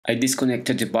I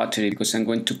disconnected the battery because I'm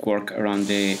going to work around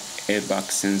the airbag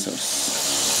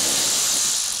sensors.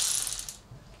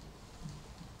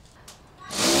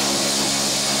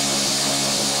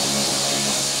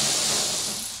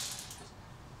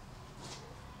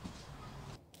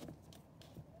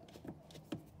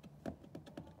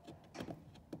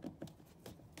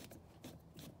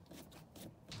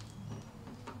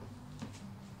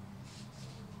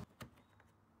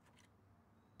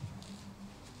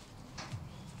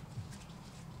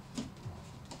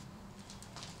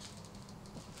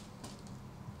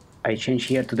 I changed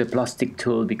here to the plastic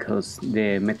tool because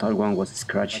the metal one was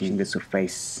scratching the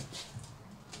surface.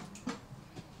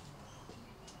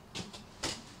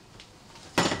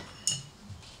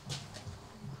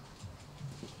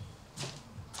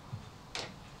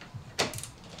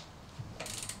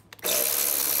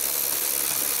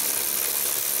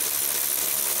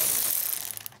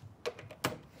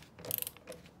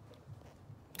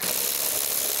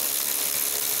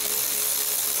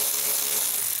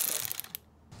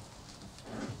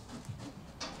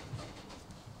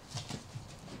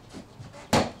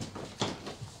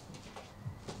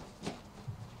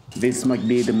 This might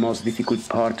be the most difficult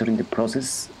part during the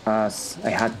process, as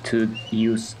I had to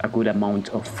use a good amount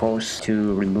of force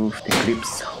to remove the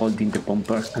grips holding the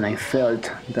bumper, and I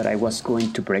felt that I was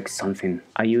going to break something.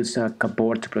 I used a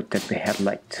cupboard to protect the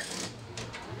headlight.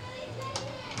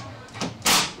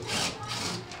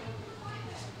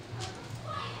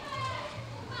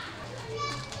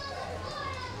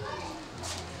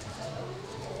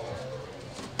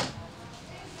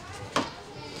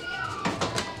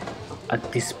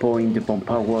 At this point the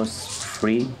bumper was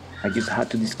free. I just had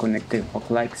to disconnect the fog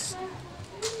lights.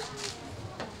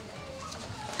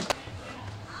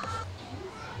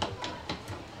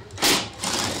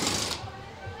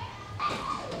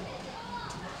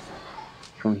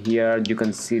 From here you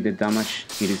can see the damage.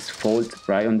 It is fault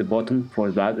right on the bottom.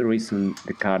 For that reason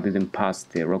the car didn't pass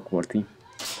the roadworthy,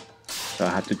 so I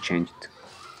had to change it.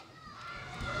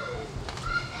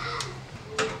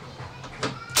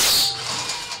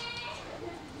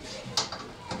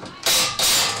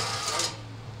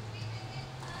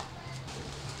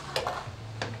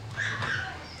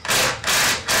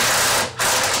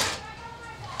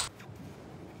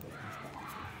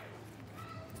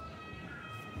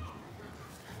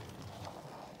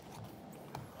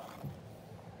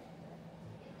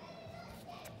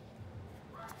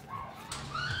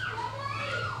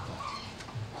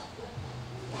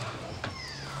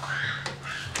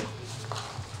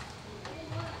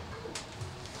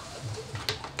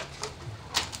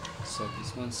 So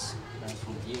this one's right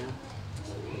from here.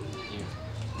 Okay.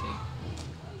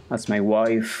 As my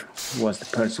wife was the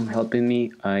person helping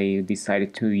me, I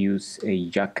decided to use a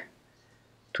jack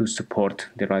to support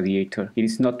the radiator. It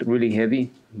is not really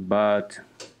heavy, but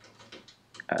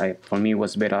for me it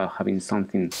was better having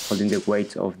something holding the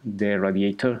weight of the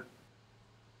radiator.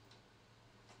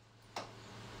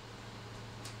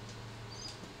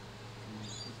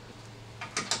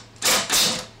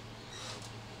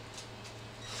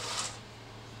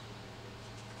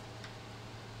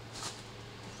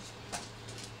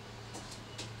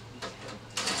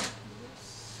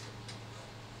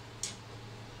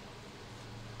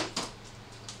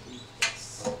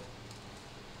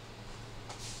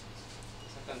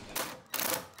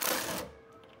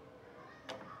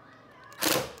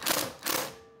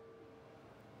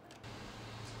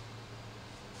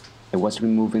 I was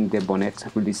removing the bonnet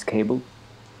with this cable.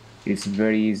 It's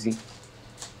very easy.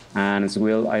 And as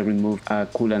well I removed a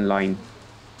coolant line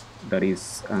that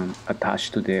is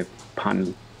attached to the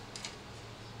panel.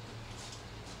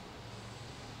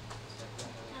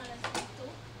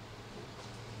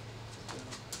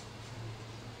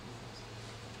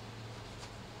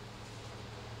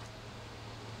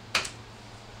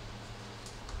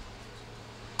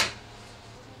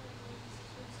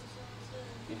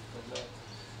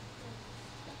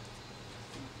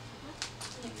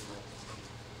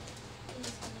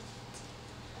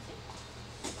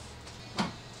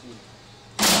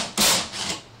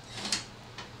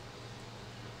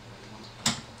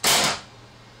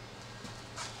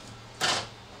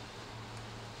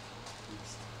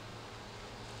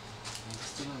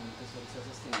 Está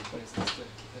sostenido por estas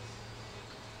tuerquitas.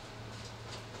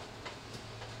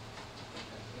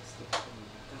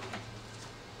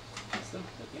 ¿Listo?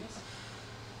 ¿Lo tienes?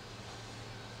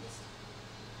 Listo.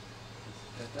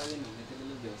 Trata de no meterle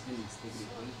los dedos en este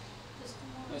grifo.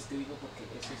 No, es que digo porque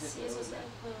esto se puede doblar.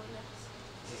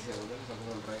 Si se dobla, se va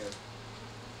a alrededor.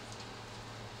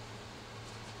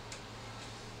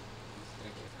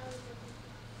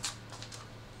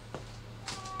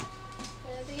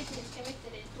 Espérate que tienes que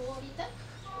meter el tubo ahorita.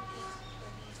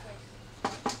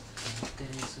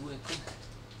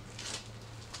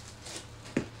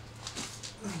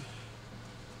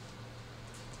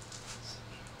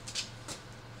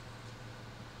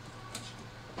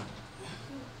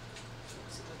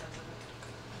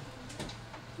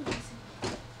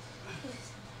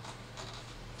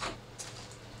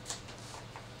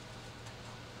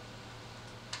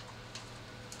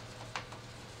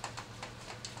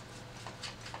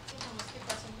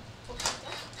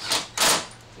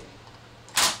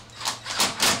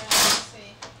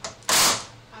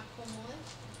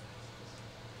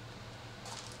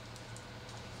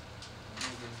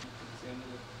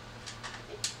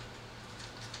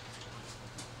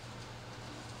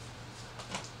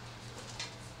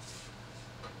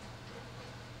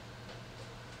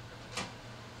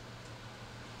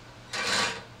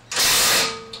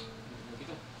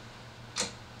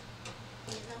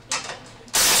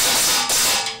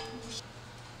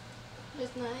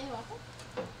 ¿Ves nada de abajo?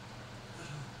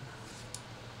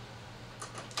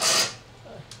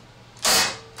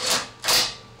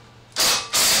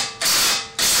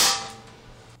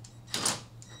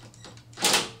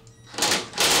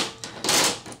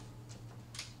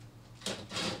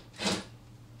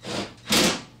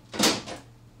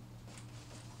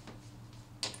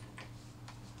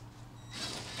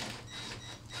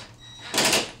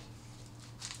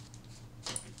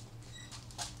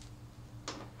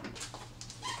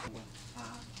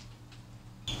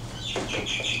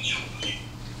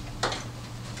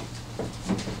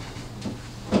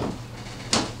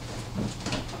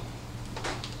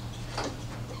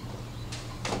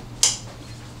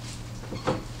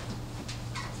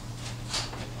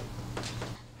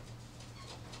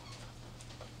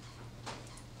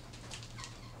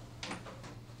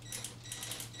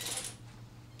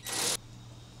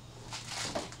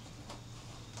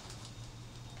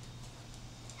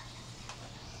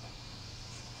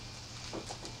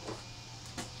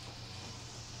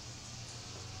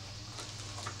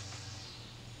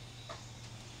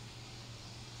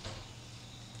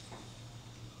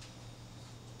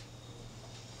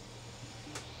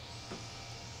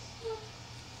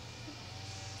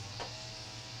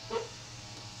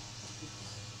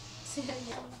 Sí,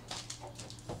 allá.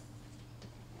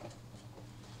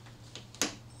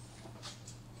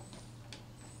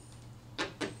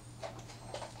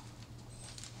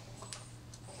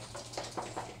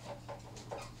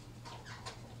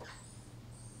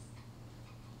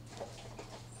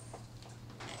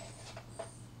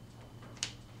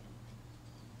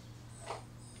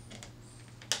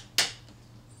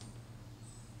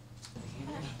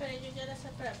 Espera, yo ya la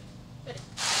separé. Espera.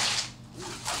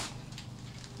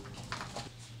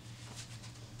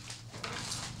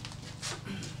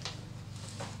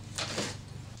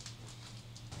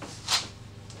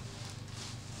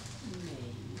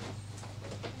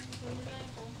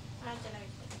 Ah, ya la vi.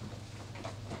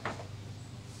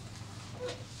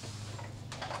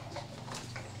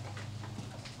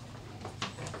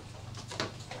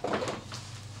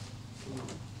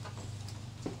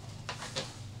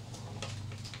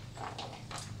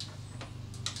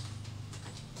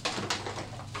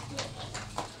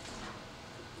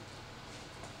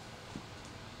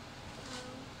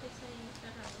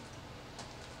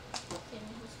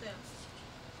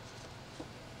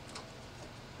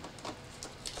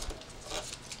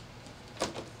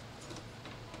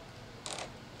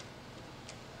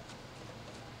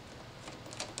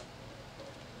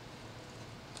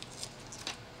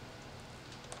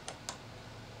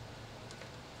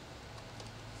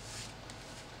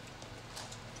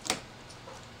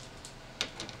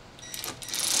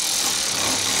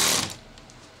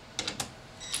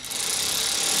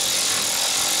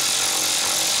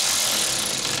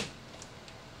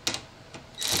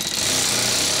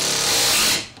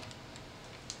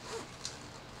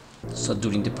 So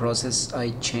during the process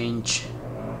I change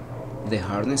the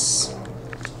harness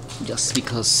just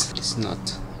because it's not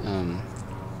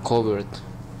covered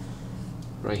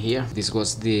right here. This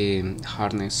was the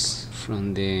harness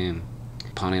from the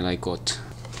panel I got.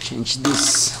 Change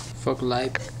this fog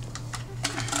light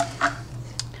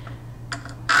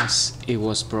as it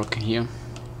was broken here.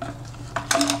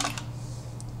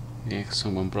 Yeah,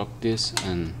 someone broke this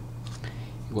and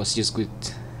it was just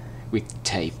with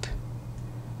tape.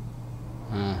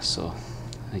 So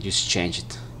I just changed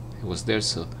it. It was there,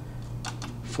 so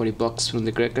 $40 from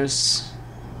the crackers,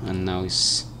 and now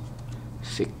it's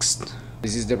fixed.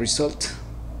 This is the result.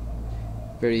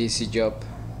 Very easy job.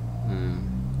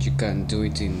 You can do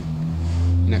it in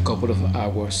a couple of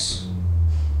hours.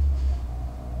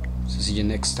 So see you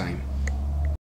next time.